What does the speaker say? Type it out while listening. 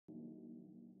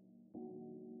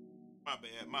My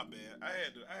bad, my bad. I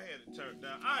had to turn it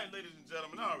down. All right, ladies and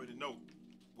gentlemen, I already know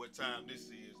what time this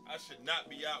is. I should not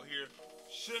be out here,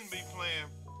 shouldn't be playing.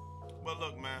 But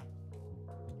look, man,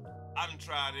 I done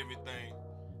tried everything,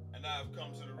 and I've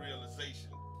come to the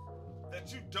realization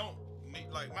that you don't need,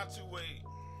 like, my two-way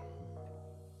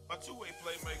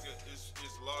playmaker is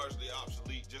largely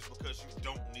obsolete just because you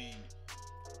don't need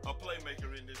a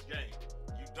playmaker in this game.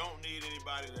 You don't need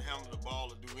anybody to handle the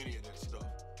ball or do any of that stuff.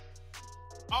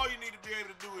 All you need to be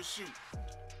able to do is shoot.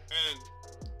 And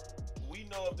we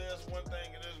know if there's one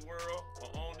thing in this world or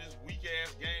on this weak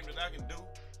ass game that I can do,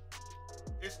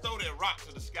 it's throw that rock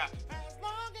to the sky. As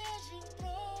long as you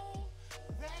throw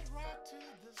that rock to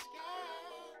the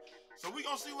sky. So we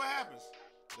gonna see what happens.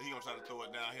 So he gonna try to throw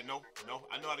it down here. No,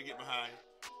 I know how to get behind.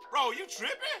 Bro, you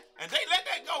tripping? And they let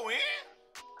that go in?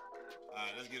 All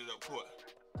right, let's get it up court.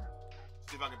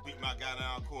 See if I can beat my guy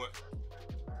down court.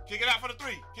 Kick it out for the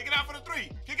three. Kick it out for the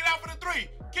three. Kick it out for the three.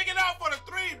 Kick it out for the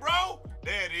three, bro.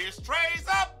 There it is. Trays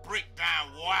up. Brick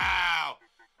down. Wow.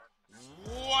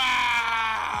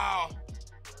 Wow.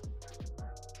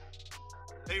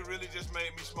 They really just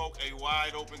made me smoke a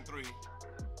wide open three.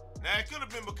 Now, it could have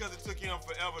been because it took him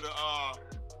forever to,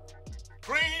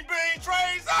 green bean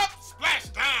trays up. Splash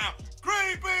down.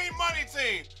 Green bean money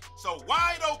team. So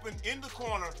wide open in the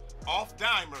corner off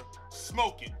dimer.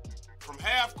 Smoking. From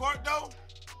half court, though.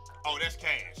 Oh, that's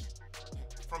cash.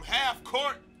 From half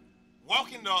court,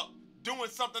 walking up, doing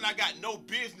something I got no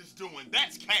business doing.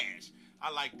 That's cash.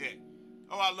 I like that.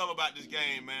 Oh, I love about this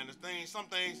game, man. The things, some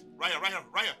things, right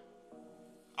here.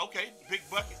 Okay, big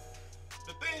bucket.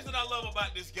 The things that I love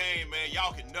about this game, man,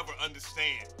 y'all can never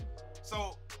understand.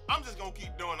 So I'm just gonna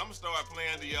keep doing. I'm gonna start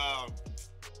playing the,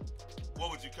 what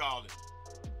would you call it?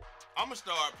 I'm gonna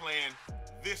start playing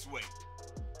this way.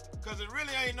 Cause it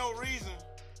really ain't no reason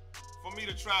for me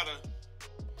to try to,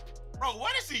 bro,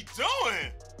 what is he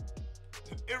doing?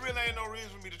 It really ain't no reason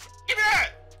for me to try, give me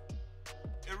that!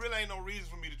 It really ain't no reason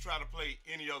for me to try to play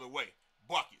any other way.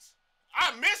 Buckets.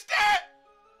 I missed that?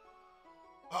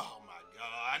 Oh my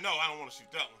God, I know I don't want to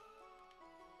shoot that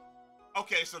one.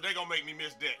 Okay, so they gonna make me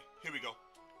miss that. Here we go.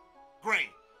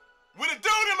 Green. With a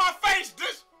dude in my face,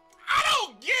 this, I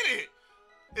don't get it.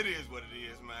 It is what it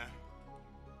is, man.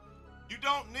 You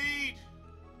don't need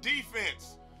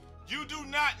defense. You do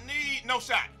not need no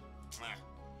shot.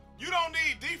 You don't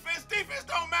need defense. Defense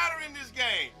don't matter in this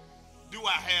game. Do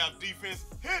I have defense?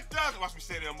 It doesn't. Watch me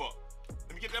set him up.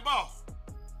 Let me get that ball.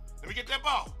 Let me get that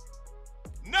ball.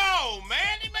 No,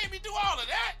 man. He made me do all of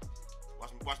that.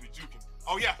 Watch me juking.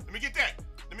 Oh, yeah. Let me get that.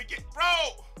 Let me get,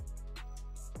 bro.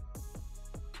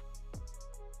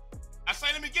 I say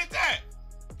let me get that.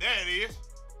 There it is.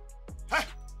 Huh.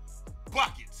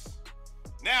 Buckets.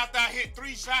 Now after I hit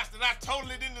 3 shots that I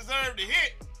totally didn't deserve to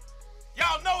hit,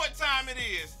 y'all know what time it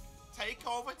is.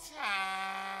 Takeover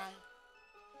time.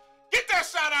 Get that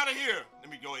shot out of here.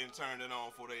 Let me go ahead and turn it on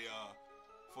before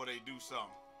they do something.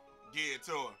 Get it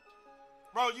to her.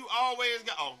 Bro, you always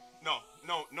got, oh,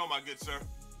 no, my good sir.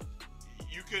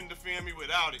 You couldn't defend me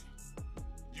without it.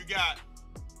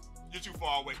 You're too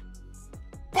far away.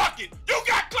 Bucket, you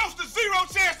got close to 0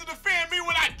 chance to defend me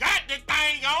when I got the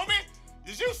thing on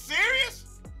me. Is you serious?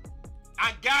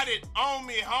 I got it on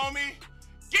me, homie.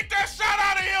 Get that shot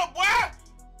out of here, boy.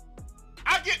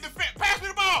 I get defense. Pass me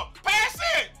the ball. Pass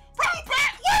it. Bro,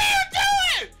 pass. What are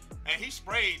you doing? And he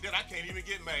sprayed that I can't even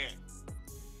get mad.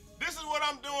 This is what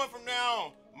I'm doing from now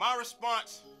on. My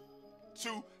response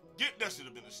to that should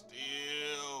have been a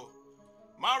steal.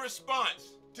 My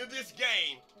response to this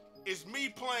game is me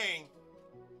playing.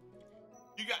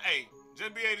 You got, hey,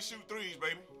 just be able to shoot threes,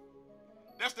 baby.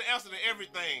 That's the answer to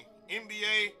everything.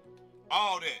 NBA,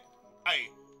 all that. Hey,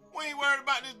 we ain't worried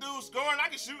about this dude scoring. I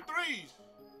can shoot threes.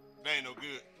 They ain't no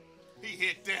good. He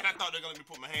hit that. I thought they were going to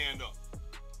put my hand up.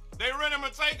 They run him a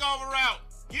takeover route.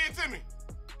 Give it to me.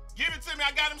 Give it to me.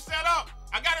 I got him set up.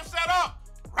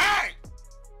 Right.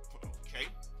 Okay.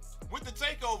 With the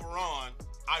takeover on,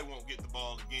 I won't get the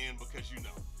ball again because you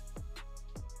know.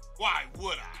 Why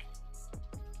would I?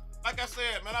 Like I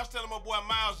said, man, I was telling my boy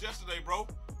Miles yesterday, bro.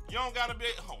 You don't got to be,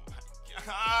 oh my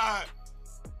God.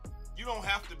 You don't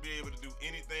have to be able to do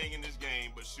anything in this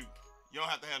game but shoot. You don't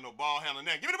have to have no ball handling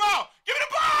there. Give me the ball! Give me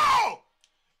the ball!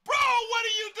 Bro, what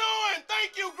are you doing?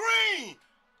 Thank you, Green.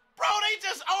 Bro, they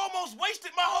just almost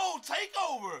wasted my whole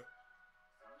takeover.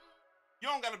 You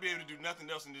don't got to be able to do nothing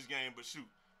else in this game but shoot.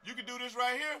 You can do this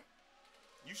right here.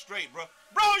 You straight, bro.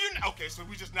 Bro, okay, so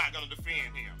we're just not going to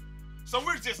defend him. So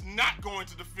we're just not going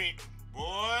to defend. Boy.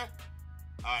 All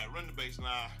right, run the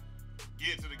baseline.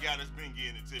 Get it to the guy that's been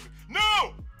getting it to me.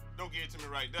 No! Don't get it to me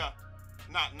right there.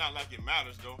 Not like it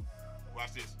matters, though.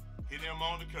 Watch this. Hit him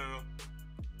on the curl.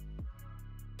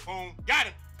 Boom. Got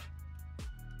him.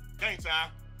 Game time.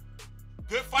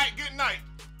 Good fight, good night.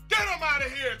 Get him out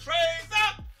of here. Trays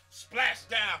up. Splash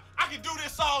down. I can do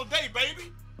this all day,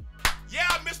 baby. Yeah,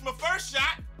 I missed my first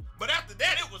shot, but after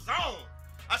that, it was on.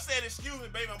 I said, excuse me,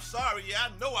 baby, I'm sorry. Yeah,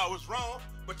 I know I was wrong,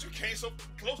 but you came so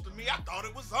close to me, I thought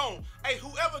it was on. Hey,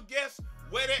 whoever guessed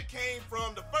where that came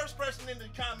from, the first person in the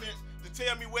comments to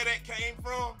tell me where that came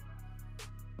from,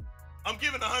 I'm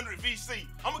giving 100 VC.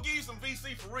 I'm gonna give you some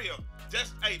VC for real.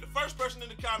 Just, hey, the first person in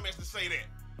the comments to say that.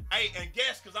 Hey, and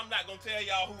guess, because I'm not gonna tell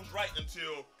y'all who's right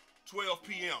until 12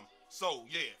 p.m. So,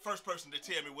 yeah, first person to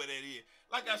tell me where that is.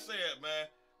 Like I said, man,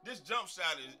 this jump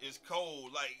shot is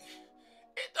cold. Like,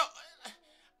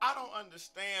 I don't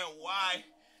understand why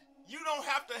you don't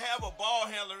have to have a ball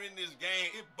handler in this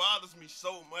game. It bothers me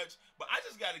so much, but I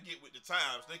just got to get with the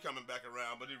times. They coming back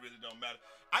around, but it really don't matter.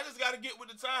 I just got to get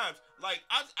with the times. Like,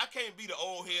 I can't be the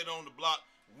old head on the block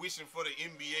wishing for the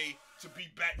NBA to be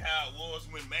back how it was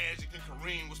when Magic and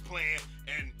Kareem was playing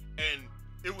and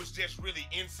it was just really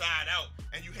inside out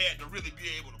and you had to really be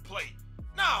able to play.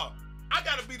 No, I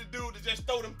got to be the dude to just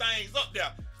throw them things up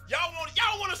there. Y'all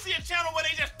want to see a channel where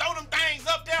they just throw them things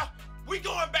up there? We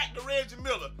going back to Reggie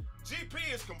Miller.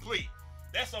 GP is complete.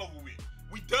 That's over with.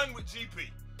 We done with GP.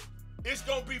 It's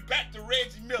gonna be back to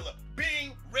Reggie Miller.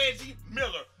 Being Reggie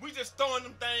Miller. We just throwing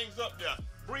them things up there.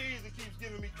 Breeze keeps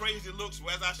giving me crazy looks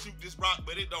as I shoot this rock,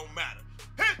 but it don't matter.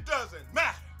 It doesn't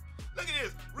matter. Look at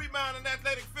this. Rebound and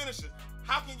athletic finisher.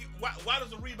 How can you why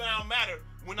does a rebound matter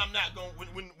when I'm not going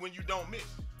when you don't miss?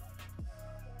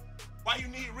 Why you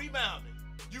need rebounding?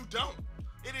 You don't.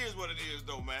 It is what it is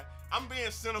though, man. I'm being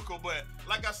cynical, but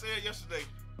like I said yesterday,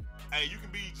 hey, you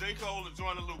can be J. Cole or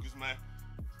Jordan Lucas, man.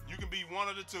 You can be one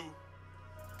of the two.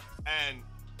 And,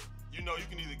 you know, you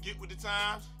can either get with the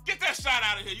times. Get that shot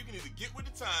out of here. You can either get with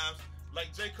the times,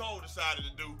 like J. Cole decided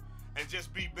to do, and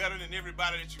just be better than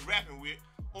everybody that you're rapping with.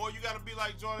 Or you got to be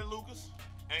like Jordan Lucas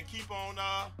and keep on,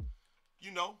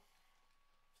 you know,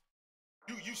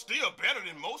 you still better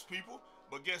than most people.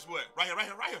 But guess what? Right here.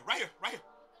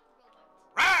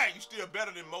 Right, you still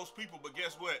better than most people, but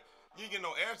guess what? You ain't get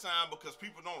no airtime because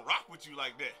people don't rock with you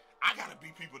like that. I gotta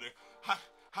be people that,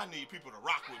 I need people to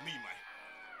rock with me, man.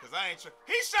 Cause I ain't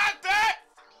he shot that!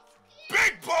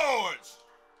 Big boards!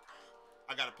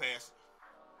 I gotta pass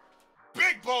it.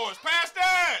 Big boards, pass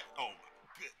that! Oh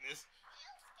my goodness.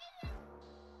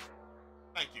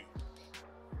 Thank you.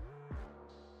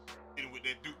 Hitting with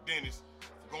that Duke Dennis.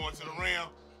 Going to the rim,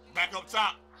 back up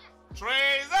top.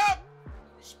 Trays up!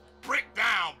 Brick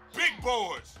down, big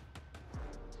boards.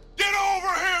 Get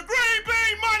over here, Green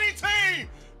Bean Money Team!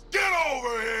 Get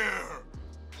over here!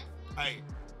 Hey,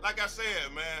 like I said,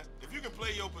 man, if you can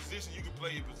play your position, you can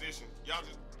play your position. Y'all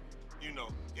just, you know,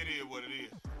 it is what it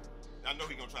is. I know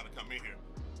he gonna try to come in here.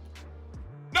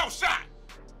 No shot!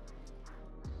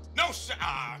 No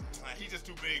shot! He's just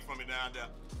too big for me down there.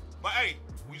 But hey,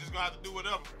 we just gonna have to do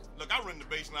whatever. Look, I run the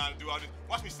baseline and do all this.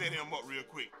 Watch me set him up real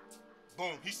quick.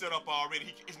 Boom, he set up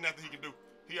already. It's nothing he can do.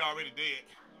 He already dead.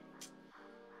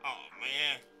 Oh,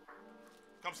 man.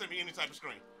 Come send me any type of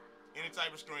screen. Any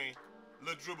type of screen.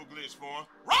 Little dribble glitch for him.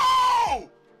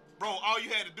 Roll! Bro, all you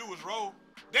had to do was roll.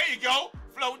 There you go.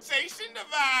 Flotation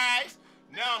device.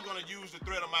 Now I'm going to use the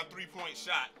threat of my three-point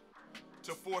shot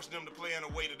to force them to play in a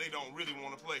way that they don't really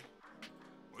want to play.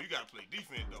 Well, you got to play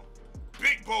defense, though.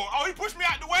 Big boy. Oh, he pushed me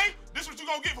out the way? This what you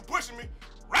going to get for pushing me.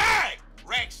 Rag!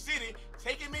 Rack City,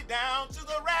 taking me down to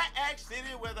the Rack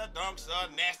City where the dunks are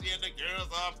nasty and the girls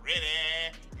are pretty.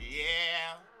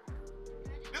 Yeah.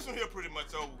 This one here pretty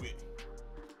much over with.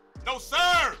 No,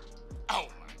 sir! Oh,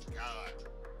 my God.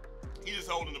 He just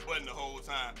holding the button the whole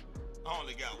time. I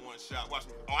only got one shot. Watch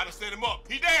me. Oh, I done set him up.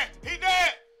 He dead. He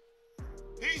dead.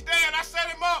 He's dead. I set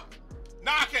him up.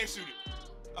 Nah, I can't shoot it.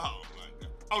 Oh, my God.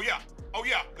 Oh, yeah. Oh,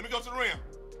 yeah. Let me go to the rim.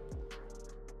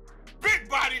 Big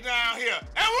body down here.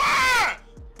 And one!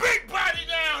 Big body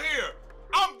down here.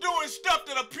 I'm doing stuff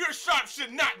that a pure sharp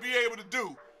should not be able to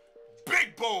do.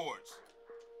 Big boards.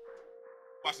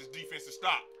 Watch this defensive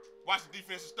stop. Watch the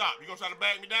defensive stop. You gonna try to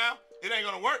bag me down? It ain't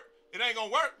gonna work. It ain't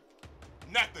gonna work.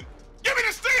 Nothing. Give me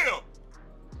the steal.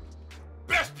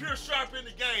 Best pure sharp in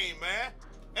the game, man.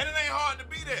 And it ain't hard to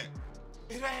be that.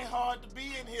 It ain't hard to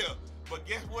be in here. But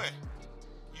guess what?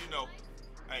 You know,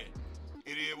 hey,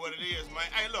 it is what it is, man.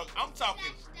 Hey, look, I'm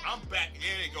talking, I'm back.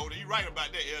 There you go. You right about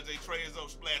that, LJ. Trays up,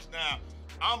 splash down.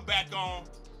 I'm back on.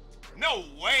 No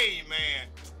way, man.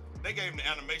 They gave him the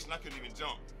animation. I couldn't even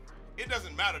jump. It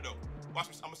doesn't matter, though. Watch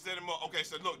me. I'm going to set him up. Okay,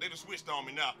 so look, they just switched on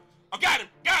me now. I got him.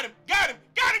 Got him. Got him.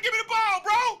 Got him. Give me the ball,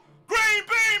 bro. Green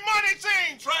Bean Money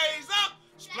Team. Trays up.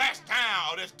 Splash down.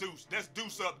 Oh, that's deuce. That's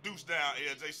deuce up, deuce down,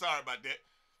 LJ. Sorry about that.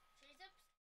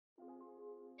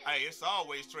 Hey, it's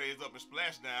always trays up and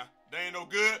splash down. They ain't no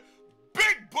good.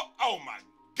 Big oh my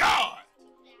God.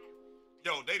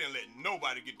 Yo, they didn't let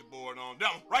nobody get the board on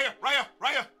them. Right here, right here,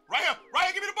 right here, right here, right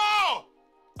here. Give me the ball.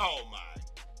 Oh my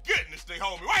goodness, they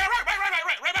hold me. Right here, right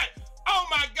back. Oh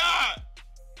my God.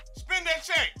 Spin that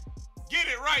check. Get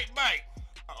it right back.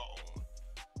 Oh.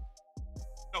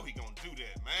 No, he gonna do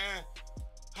that, man.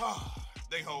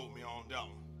 They hold me on that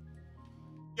one.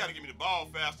 You gotta give me the ball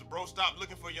faster, bro. Stop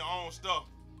looking for your own stuff.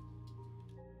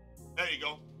 There you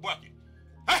go. Bucket.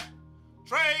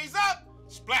 Trays up.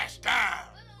 Splash down.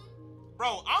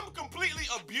 Bro, I'm completely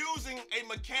abusing a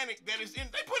mechanic that is in.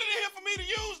 They put it in here for me to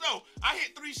use, though. I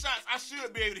hit 3 shots. I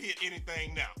should be able to hit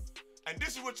anything now. And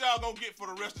this is what y'all gonna get for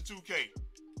the rest of 2K.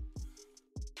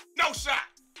 No shot.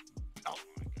 Oh,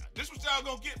 my God. This is what y'all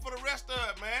gonna get for the rest of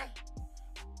it, man.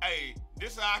 Hey,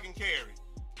 this is how I can carry.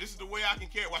 This is the way I can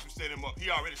carry. Watch me set him up. He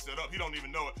already set up. He don't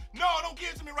even know it. No, don't give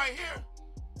it to me right here.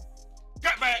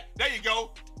 Cut back. There you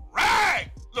go. Right.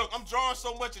 Look, I'm drawing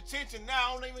so much attention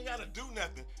now, I don't even gotta do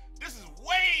nothing. This is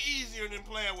way easier than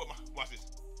playing with my, watch this.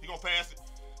 He gonna pass it.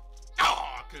 Oh,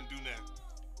 I couldn't do nothing.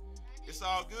 It's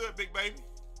all good, big baby.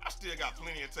 I still got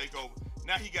plenty of takeover.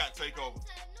 Now he got takeover.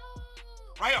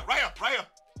 Right here, right here, right here.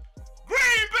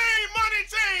 Green bean money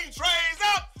team, trays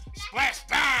up, splash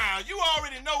down. You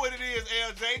already know what it is,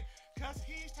 LJ. Cause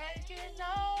he's taking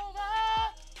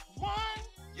over one.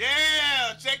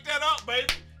 Yeah, check that up, baby.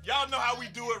 Y'all know how we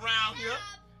do it around here.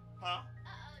 Huh?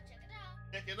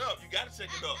 Check it up. You gotta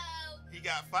check it up. He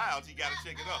got files. He gotta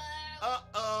check it up.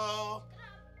 Uh-oh.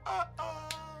 Uh-oh.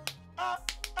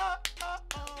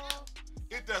 Uh-oh.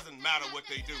 It doesn't matter what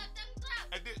they do.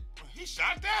 He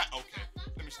shot that? Okay.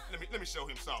 Let me show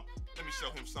him some. Let me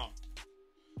show him some.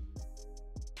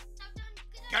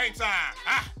 Game time.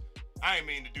 Ah, I ain't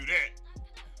mean to do that.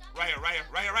 Right here, right here,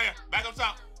 right here, right here. Back on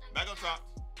top. Back on top.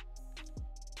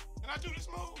 Can I do this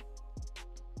move?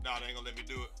 No, they ain't gonna let me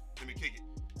do it. Let me kick it.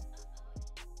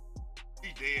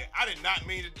 He dead. I did not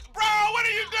mean to. Bro, what are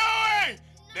you doing?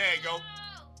 There you go.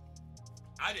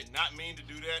 I did not mean to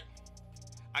do that.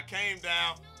 I came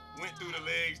down, went through the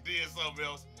legs, did something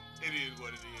else. It is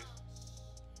what it is.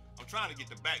 I'm trying to get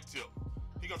the back tip.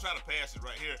 He gonna try to pass it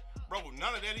right here. Bro,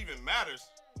 none of that even matters.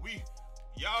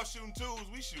 Y'all shooting 2s,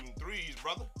 we shooting 3s,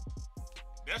 brother.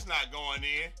 That's not going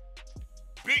in.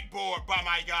 Big board by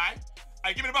my guy.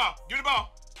 Hey, give me the ball. Give me the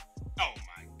ball. Oh,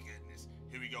 my goodness.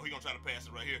 Here we go. He gonna try to pass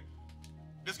it right here.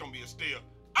 This gonna be a steal.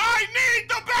 I need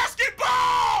the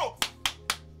basketball!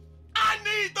 I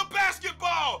need the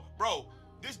basketball! Bro,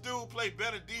 this dude play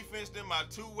better defense than my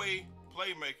 2-way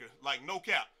playmaker. Like, no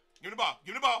cap. Give me the ball.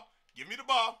 Give me the ball. Give me the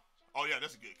ball. Oh, yeah,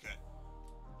 that's a good cut.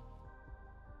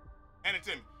 Hand it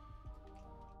to me.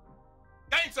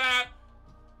 Game time.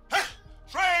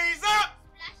 Trays up.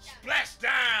 Splash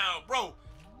down. Bro,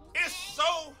 it's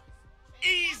so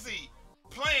easy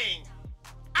playing.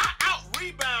 I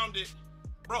out-rebounded.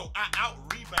 Bro, I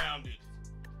out-rebounded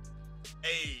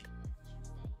a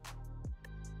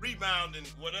rebounding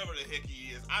whatever the heck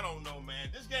he is. I don't know,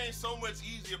 man. This game's so much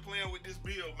easier playing with this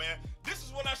build, man. This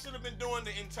is what I should have been doing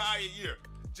the entire year.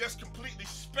 Just completely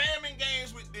spamming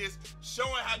games with this,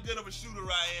 showing how good of a shooter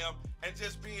I am, and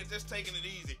just taking it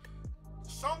easy.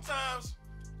 Sometimes,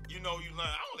 you know, you learn.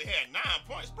 I only had 9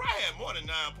 points. Probably had more than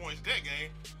 9 points that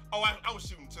game. Oh, I was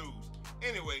shooting 2s.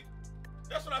 Anyway,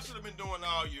 that's what I should have been doing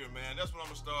all year, man. That's what I'm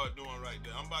gonna start doing right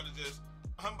there. I'm about to just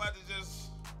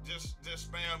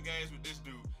spam games with this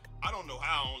dude. I don't know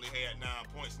how I only had 9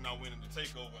 points and I went into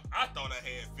takeover. I thought I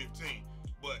had 15,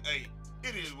 but hey,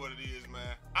 it is what it is,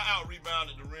 man. I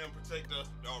out-rebounded the rim protector,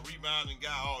 rebounding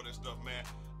guy, all this stuff, man.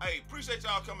 Hey, appreciate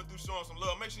y'all coming through, showing some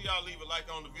love. Make sure y'all leave a like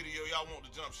on the video. Y'all want the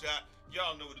jump shot.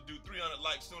 Y'all know what to do. 300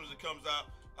 likes as soon as it comes out.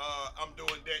 I'm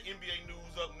doing that. NBA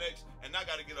news up next, and I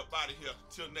got to get up out of here.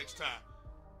 Till next time.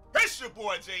 It's your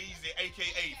boy Jay-Easy,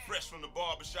 a.k.a. Fresh from the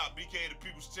Barbershop, BK the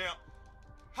People's Champ.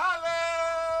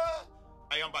 Holla!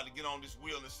 Hey, I'm about to get on this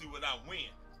wheel and see what I win.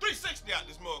 360 out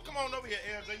this mug. Come on over here,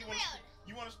 LJ. You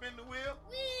want to spin the wheel?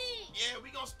 Yeah, we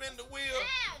gonna spin the wheel.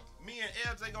 Me and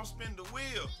LJ gonna spin the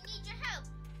wheel. We need your help.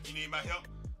 You need my help?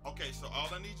 Okay, so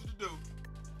all I need you to do,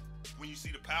 when you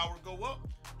see the power go up,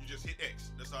 you just hit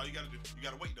X. That's all you gotta do. You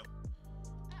gotta wait though.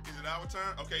 Is it our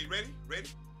turn? Okay, you ready? Ready?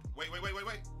 Wait.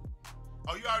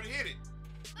 Oh, you already hit it.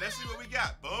 Let's see what we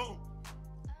got. Boom.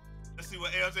 Let's see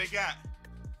what LJ got.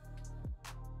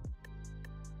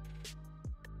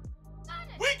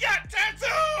 We got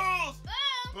tattoos!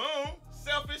 Boom.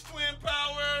 Selfish twin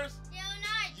powers.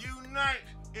 Unite.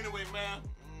 Anyway, man,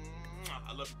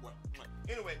 I love you, boy.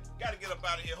 Anyway, gotta get up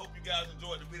out of here. Hope you guys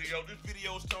enjoyed the video. This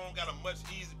video's tone got a much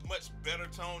better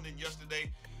tone than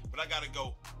yesterday. But I gotta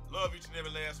go. Love each and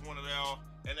every last one of y'all.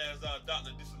 And as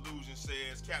Dr. Disillusion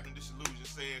says, Captain Disillusion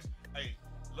says, hey,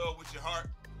 love with your heart,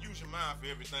 use your mind for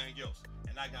everything else.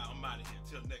 And I'm out of here.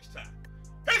 Until next time.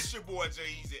 It's your boy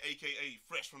Jay Easy, aka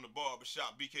Fresh from the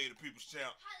Barbershop, BK the People's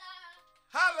Champ.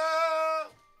 Hello.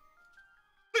 Holla!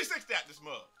 Please take that this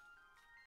mug.